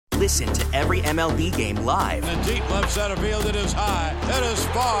Listen to every MLB game live. In the deep left center field, it is high, it is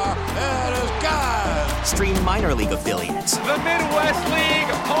far, it is gone. Stream minor league affiliates. The Midwest League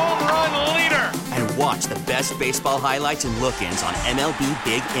home run leader. And watch the best baseball highlights and look-ins on MLB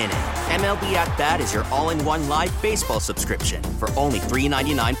Big Inning. MLB At Bat is your all-in-one live baseball subscription for only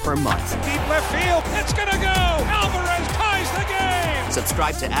 $3.99 per month. Deep left field, it's gonna go. Alvarez ties the game.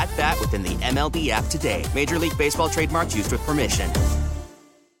 Subscribe to At Bat within the MLB app today. Major League Baseball trademarks used with permission.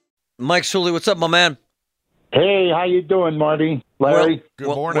 Mike Suley, what's up, my man? Hey, how you doing, Marty? Larry? Good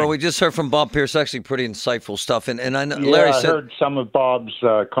morning. Well, we just heard from Bob Pierce, actually pretty insightful stuff. And I know I heard some of Bob's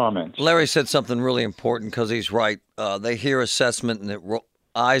comments. Larry said something really important because he's right. They hear assessment and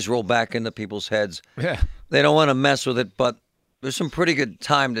eyes roll back into people's heads. Yeah. They don't want to mess with it, but there's some pretty good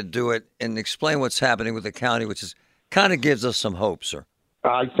time to do it and explain what's happening with the county, which is kind of gives us some hope, sir.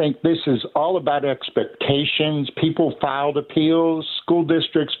 I think this is all about expectations. People filed appeals. School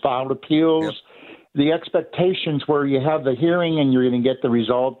districts filed appeals. Yep. The expectations where you have the hearing and you're going to get the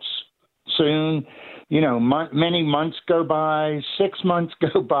results soon. You know, many months go by, 6 months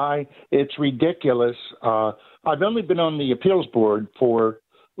go by. It's ridiculous. I've only been on the appeals board for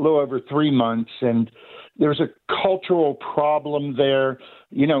a little over 3 months, and there's a cultural problem there.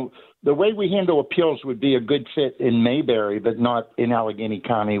 You know, the way we handle appeals would be a good fit in Mayberry, but not in Allegheny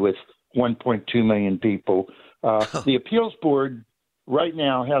County with 1.2 million people. The appeals board right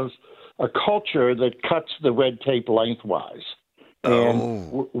now has a culture that cuts the red tape lengthwise.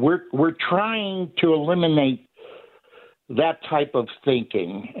 And we're trying to eliminate that type of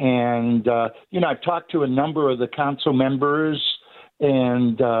thinking. And, I've talked to a number of the council members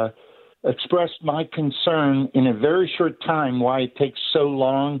and expressed my concern in a very short time why it takes so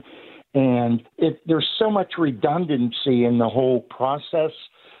long. And there's so much redundancy in the whole process.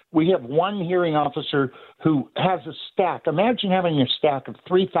 We have one hearing officer who has a stack. Imagine having a stack of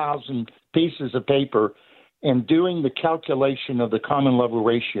 3,000 pieces of paper and doing the calculation of the common level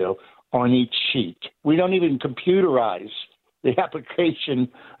ratio on each sheet. We don't even computerize the application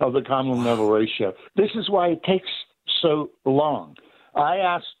of the common level ratio. This is why it takes so long. I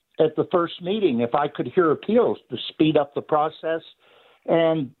asked at the first meeting if I could hear appeals to speed up the process,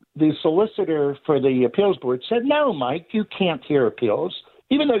 and the solicitor for the appeals board said, "No, Mike, you can't hear appeals.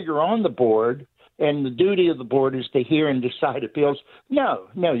 Even though you're on the board and the duty of the board is to hear and decide appeals, no,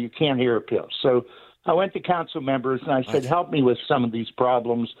 you can't hear appeals." So I went to council members and I said, help me with some of these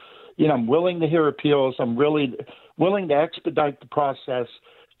problems. You know, I'm willing to hear appeals. I'm really willing to expedite the process,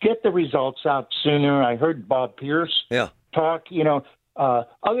 get the results out sooner. I heard Bob Pierce talk,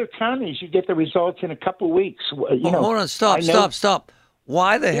 other counties, you get the results in a couple of weeks. Hold on, stop.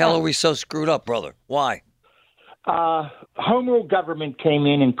 Why the hell are we so screwed up, brother? Why? Home rule government came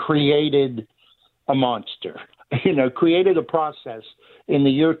in and created a monster, created a process in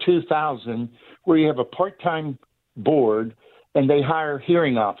the year 2000 where you have a part-time board and they hire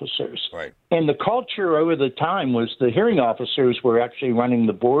hearing officers. Right. And the culture over the time was the hearing officers were actually running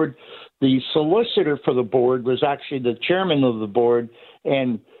the board. The solicitor for the board was actually the chairman of the board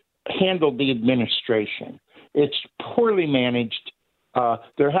and handled the administration. It's poorly managed.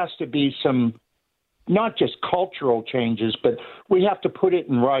 There has to be some not just cultural changes, but we have to put it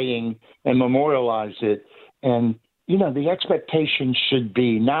in writing and memorialize it. And, the expectation should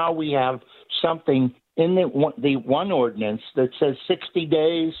be now we have something in the one ordinance that says 60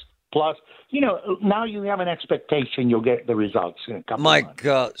 days plus. Now you have an expectation you'll get the results in a couple Mike, of months.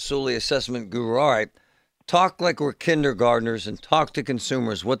 Mike Suley, assessment guru. All right. Talk like we're kindergartners and talk to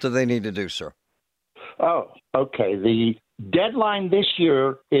consumers. What do they need to do, sir? Oh, okay. The deadline this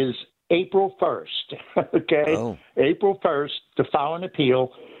year is April 1st, okay? Oh. April 1st to file an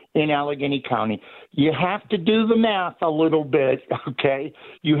appeal in Allegheny County. You have to do the math a little bit, okay?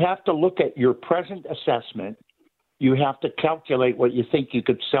 You have to look at your present assessment. You have to calculate what you think you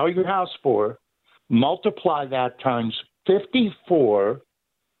could sell your house for, multiply that times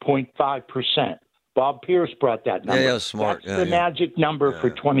 54.5%. Bob Pierce brought that number. Yeah, smart. That's the magic number for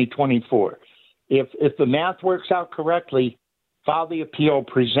 2024. If the math works out correctly, file the appeal,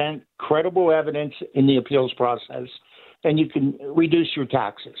 present credible evidence in the appeals process, and you can reduce your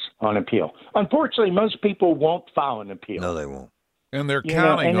taxes on appeal. Unfortunately, most people won't file an appeal. No, they won't. And they're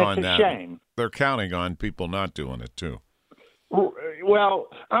counting on that. It's a shame. They're counting on people not doing it, too. Well,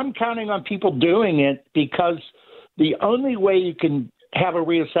 I'm counting on people doing it because the only way you can have a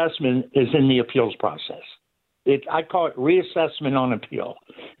reassessment is in the appeals process. I call it reassessment on appeal.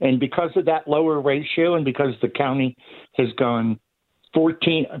 And because of that lower ratio and because the county has gone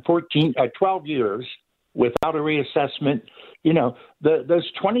 12 years without a reassessment,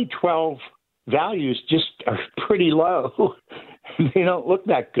 those 2012 values just are pretty low. they don't look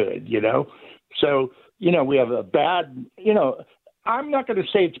that good, So, we have a bad, I'm not going to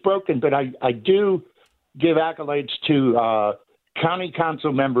say it's broken, but I do give accolades to county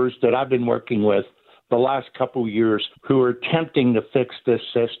council members that I've been working with the last couple of years who are attempting to fix this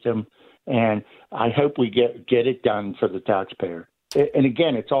system, and I hope we get it done for the taxpayer. And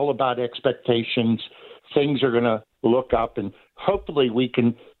again, it's all about expectations. Things are going to look up, and hopefully we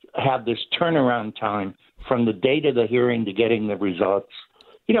can have this turnaround time from the date of the hearing to getting the results.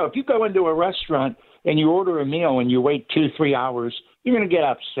 If you go into a restaurant and you order a meal and you wait 2-3 hours, you're going to get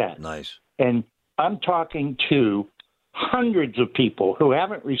upset. Nice. And I'm talking to hundreds of people who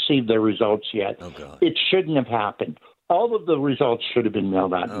haven't received their results yet. Oh, God. It shouldn't have happened. All of the results should have been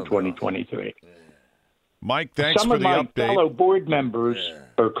mailed out in 2023. God. Mike, thanks Some for of the my update. fellow board members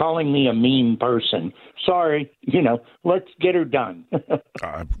are calling me a mean person. Sorry, let's get her done.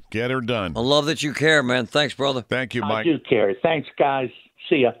 Get her done. I love that you care, man. Thanks, brother. Thank you, I Mike. do care. Thanks, guys.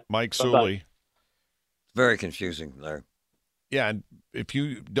 See ya. Mike Bye-bye. Suley. Very confusing, Larry. Yeah, and if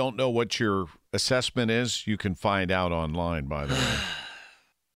you don't know what your assessment is, you can find out online, by the way.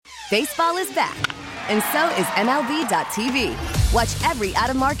 Baseball is back, and so is MLB.tv. Watch every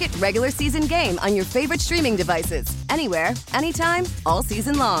out-of-market regular season game on your favorite streaming devices, anywhere, anytime, all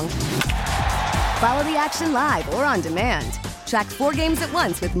season long. Follow the action live or on demand. Track 4 games at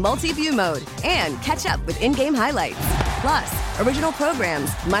once with multi-view mode and catch up with in-game highlights. Plus, original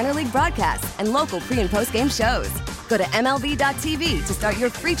programs, minor league broadcasts, and local pre- and post-game shows. Go to MLB.tv to start your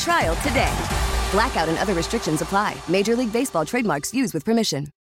free trial today. Blackout and other restrictions apply. Major League Baseball trademarks used with permission.